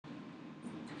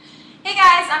Hey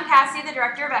guys, I'm Cassie, the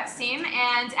director of XTEAM,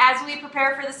 and as we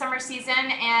prepare for the summer season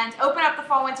and open up the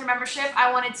fall-winter membership,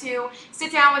 I wanted to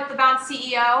sit down with the Bounce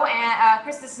CEO, and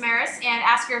CRISTA and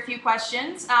ask her a few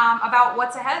questions about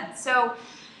what's ahead. So,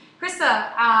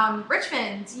 CRISTA,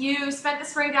 Richmond, you spent the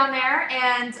spring down there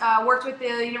and worked with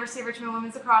the University of Richmond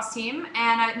women's lacrosse team,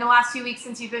 and in the last few weeks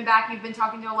since you've been back, you've been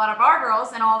talking to a lot of our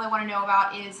girls, and all they want to know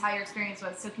about is how your experience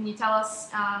was. So can you tell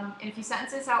us in a few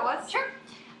sentences how it was? Sure.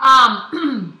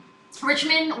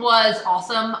 Richmond was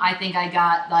awesome. I think I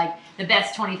got like the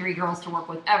best 23 girls to work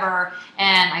with ever,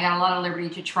 and I got a lot of liberty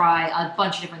to try a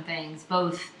bunch of different things,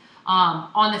 both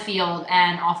on the field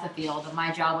and off the field. And my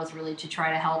job was really to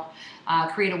try to help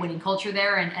create a winning culture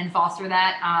there and foster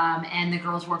that. And the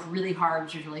girls worked really hard,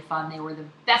 which was really fun. They were the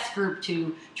best group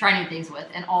to try new things with,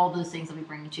 and all those things that we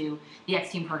bring to the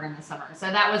XTEAM program this summer. So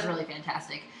that was really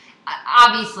fantastic.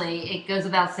 Obviously, it goes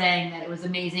without saying that it was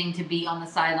amazing to be on the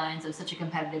sidelines of such a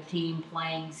competitive team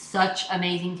playing such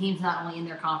amazing teams, not only in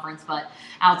their conference, but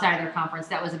outside of their conference.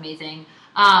 That was amazing.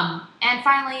 And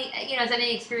finally, as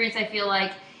any experience, I feel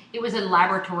like it was a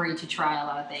laboratory to try a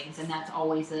lot of things, and that's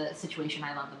always a situation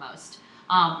I love the most.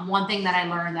 One thing that I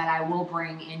learned that I will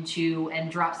bring into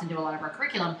and drops into a lot of our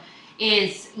curriculum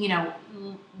is,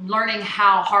 learning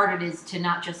how hard it is to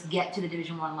not just get to the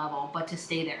Division I level, but to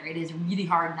stay there. It is really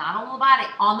hard, not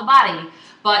on the body,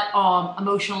 but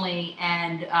emotionally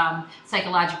and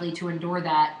psychologically, to endure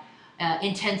that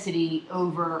intensity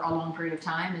over a long period of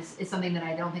time is something that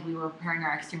I don't think we were preparing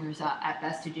our extremers at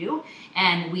best to do,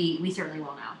 and we certainly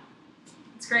will now.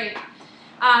 That's great.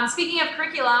 Speaking of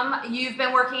curriculum, you've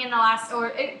been working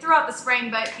throughout the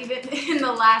spring, but even in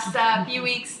the last few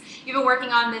weeks, you've been working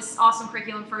on this awesome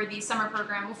curriculum for the summer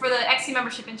program, well, for the XTEAM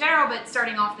membership in general, but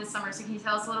starting off this summer. So can you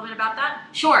tell us a little bit about that?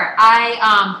 Sure.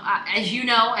 I, as you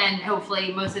know, and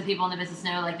hopefully most of the people in the business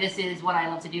know, like, this is what I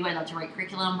love to do. I love to write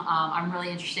curriculum. I'm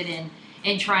really interested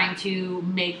in trying to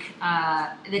make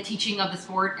the teaching of the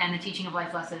sport and the teaching of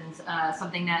life lessons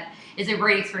something that is a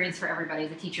great experience for everybody,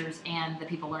 the teachers and the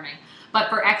people learning. But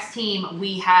for XTEAM,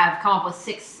 we have come up with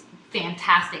 6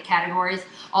 fantastic categories,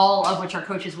 all of which our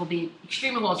coaches will be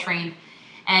extremely well trained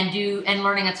and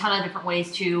learning a ton of different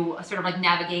ways to sort of like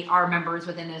navigate our members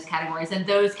within those categories. And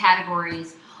those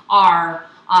categories are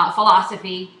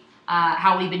philosophy,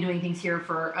 how we've been doing things here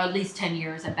for at least 10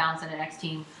 years at Bounce and at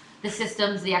XTEAM, the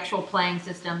systems, the actual playing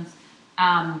systems,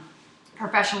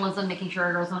 professionalism, making sure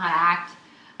our girls know how to act,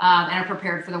 and are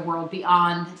prepared for the world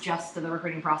beyond just the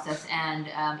recruiting process and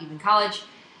even college.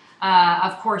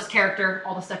 Of course, character,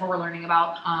 all the stuff we're learning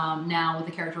about now with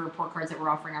the character report cards that we're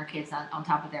offering our kids on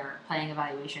top of their playing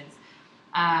evaluations.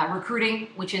 Recruiting,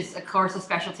 which is, of course, a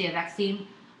specialty of XTEAM,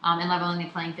 and leveling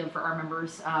the playing field for our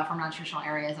members from non-traditional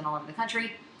areas and all over the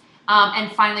country.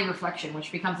 And finally, reflection,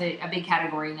 which becomes a big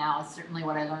category now. It's certainly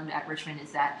what I learned at Richmond,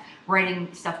 is that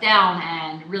writing stuff down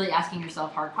and really asking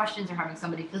yourself hard questions or having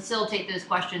somebody facilitate those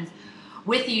questions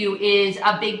with you is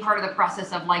a big part of the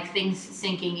process of like things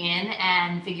sinking in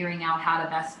and figuring out how to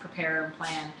best prepare and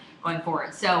plan going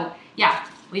forward. So yeah,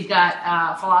 we've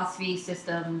got philosophy,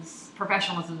 systems,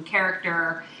 professionalism,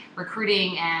 character,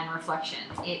 recruiting, and reflection.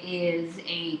 It is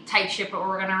a tight ship that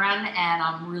we're going to run, and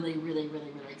I'm really, really, really,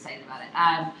 really excited about it.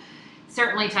 I'm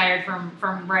certainly tired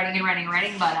from writing,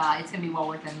 but it's going to be well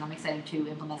worth it, and I'm excited to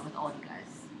implement it with all of you guys.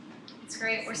 It's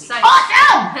great. We're psyched.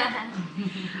 Awesome!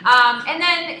 And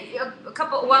then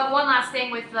one last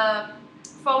thing with the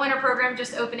Fall+Winter program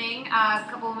just opening a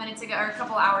couple of minutes ago, or a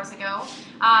couple of hours ago.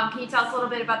 Can you tell us a little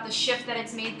bit about the shift that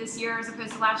it's made this year as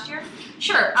opposed to last year?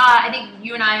 Sure. I think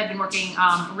you and I have been working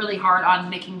really hard on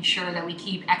making sure that we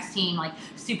keep XTEAM like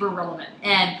super relevant.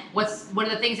 And one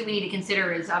of the things that we need to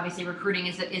consider is obviously recruiting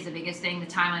is the biggest thing, the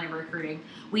timeline of recruiting.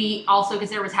 We also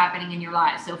consider what's happening in your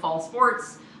lives. So fall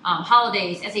sports,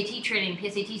 holidays, SAT training,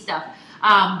 PSAT stuff.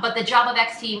 But the job of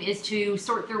XTEAM is to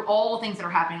sort through all the things that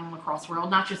are happening in the lacrosse world,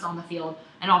 not just on the field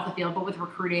and off the field, but with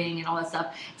recruiting and all that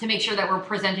stuff, to make sure that we're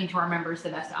presenting to our members the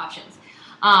best options.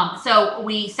 So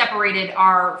we separated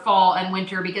our fall and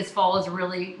winter because fall is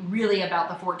really, really about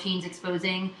the 14s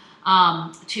exposing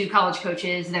to college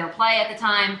coaches their play at the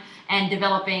time and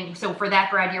developing. So for that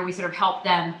grad year, we sort of helped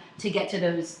them to get to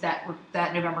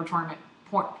that November tournament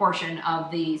portion of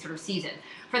the sort of season.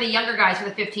 For the younger guys, for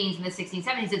the 15s and the 16s,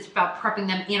 17s, it's about prepping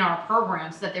them in our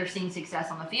program so that they're seeing success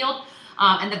on the field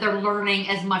and that they're learning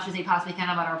as much as they possibly can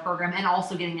about our program and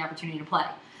also getting the opportunity to play.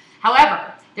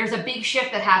 However, there's a big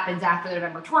shift that happens after the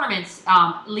November tournaments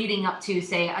leading up to,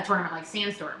 say, a tournament like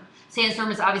Sandstorm.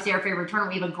 Sandstorm is obviously our favorite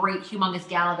tournament. We have a great, humongous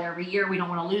gala there every year. We don't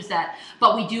want to lose that.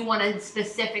 But we do want a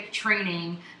specific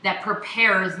training that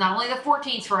prepares not only the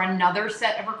 14s for another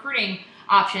set of recruiting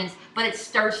options, but it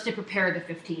starts to prepare the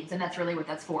 15s, and that's really what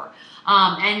that's for.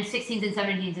 And 16s and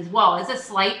 17s as well. It's a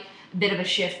slight bit of a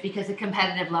shift because the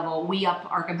competitive level, we up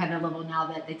our competitive level now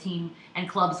that the team and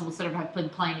clubs will sort of have been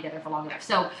playing together for long enough.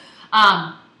 So,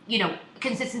 you know,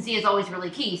 consistency is always really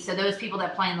key. So those people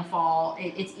that play in the fall,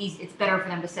 it's easy. It's better for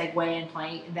them to segue and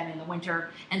play than in the winter.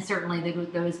 And certainly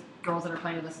those girls that are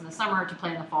playing with us in the summer to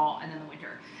play in the fall and then the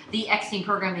winter. The XTEAM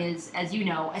program is, as you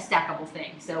know, a stackable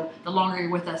thing. So the longer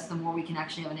you're with us, the more we can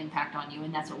actually have an impact on you.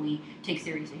 And that's what we take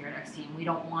seriously here at XTEAM. We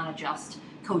don't want to just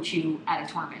coach you at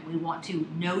a tournament. We want to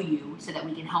know you so that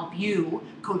we can help you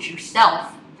coach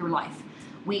yourself through life.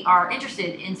 We are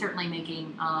interested in certainly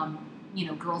making you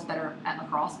know, girls better at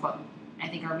lacrosse, but I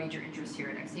think our major interest here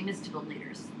at XTEAM is to build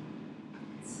leaders.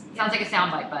 Sounds like a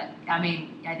soundbite, but I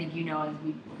mean, I think you know, as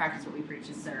we practice what we preach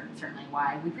is certainly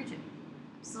why we preach it.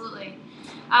 Absolutely.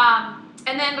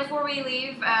 And then before we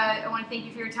leave, I want to thank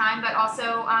you for your time, but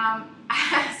also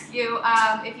ask you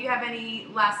if you have any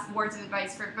last words of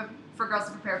advice for girls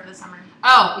to prepare for the summer.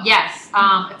 Oh, yes.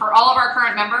 For all of our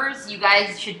current members, you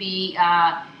guys should be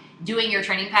doing your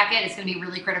training packet. It's going to be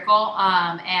really critical.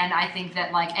 And I think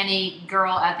that like any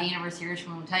girl at the University of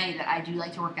Richmond will tell you that I do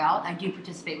like to work out. I do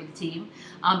participate with the team.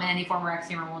 And any former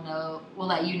XTEAMer will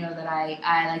let you know that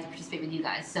I like to participate with you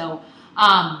guys. So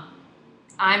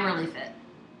I'm really fit.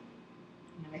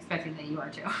 And I'm expecting that you are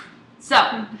too.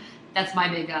 So that's my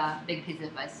big piece of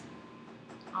advice.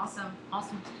 Awesome.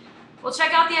 Awesome. Well,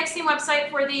 check out the XTEAM website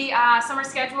for the summer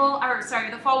schedule, or sorry,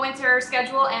 the fall-winter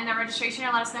schedule and the registration,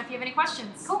 and let us know if you have any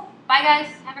questions. Cool. Bye, guys.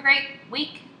 Have a great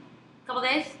week. Couple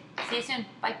days. See you soon.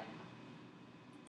 Bye.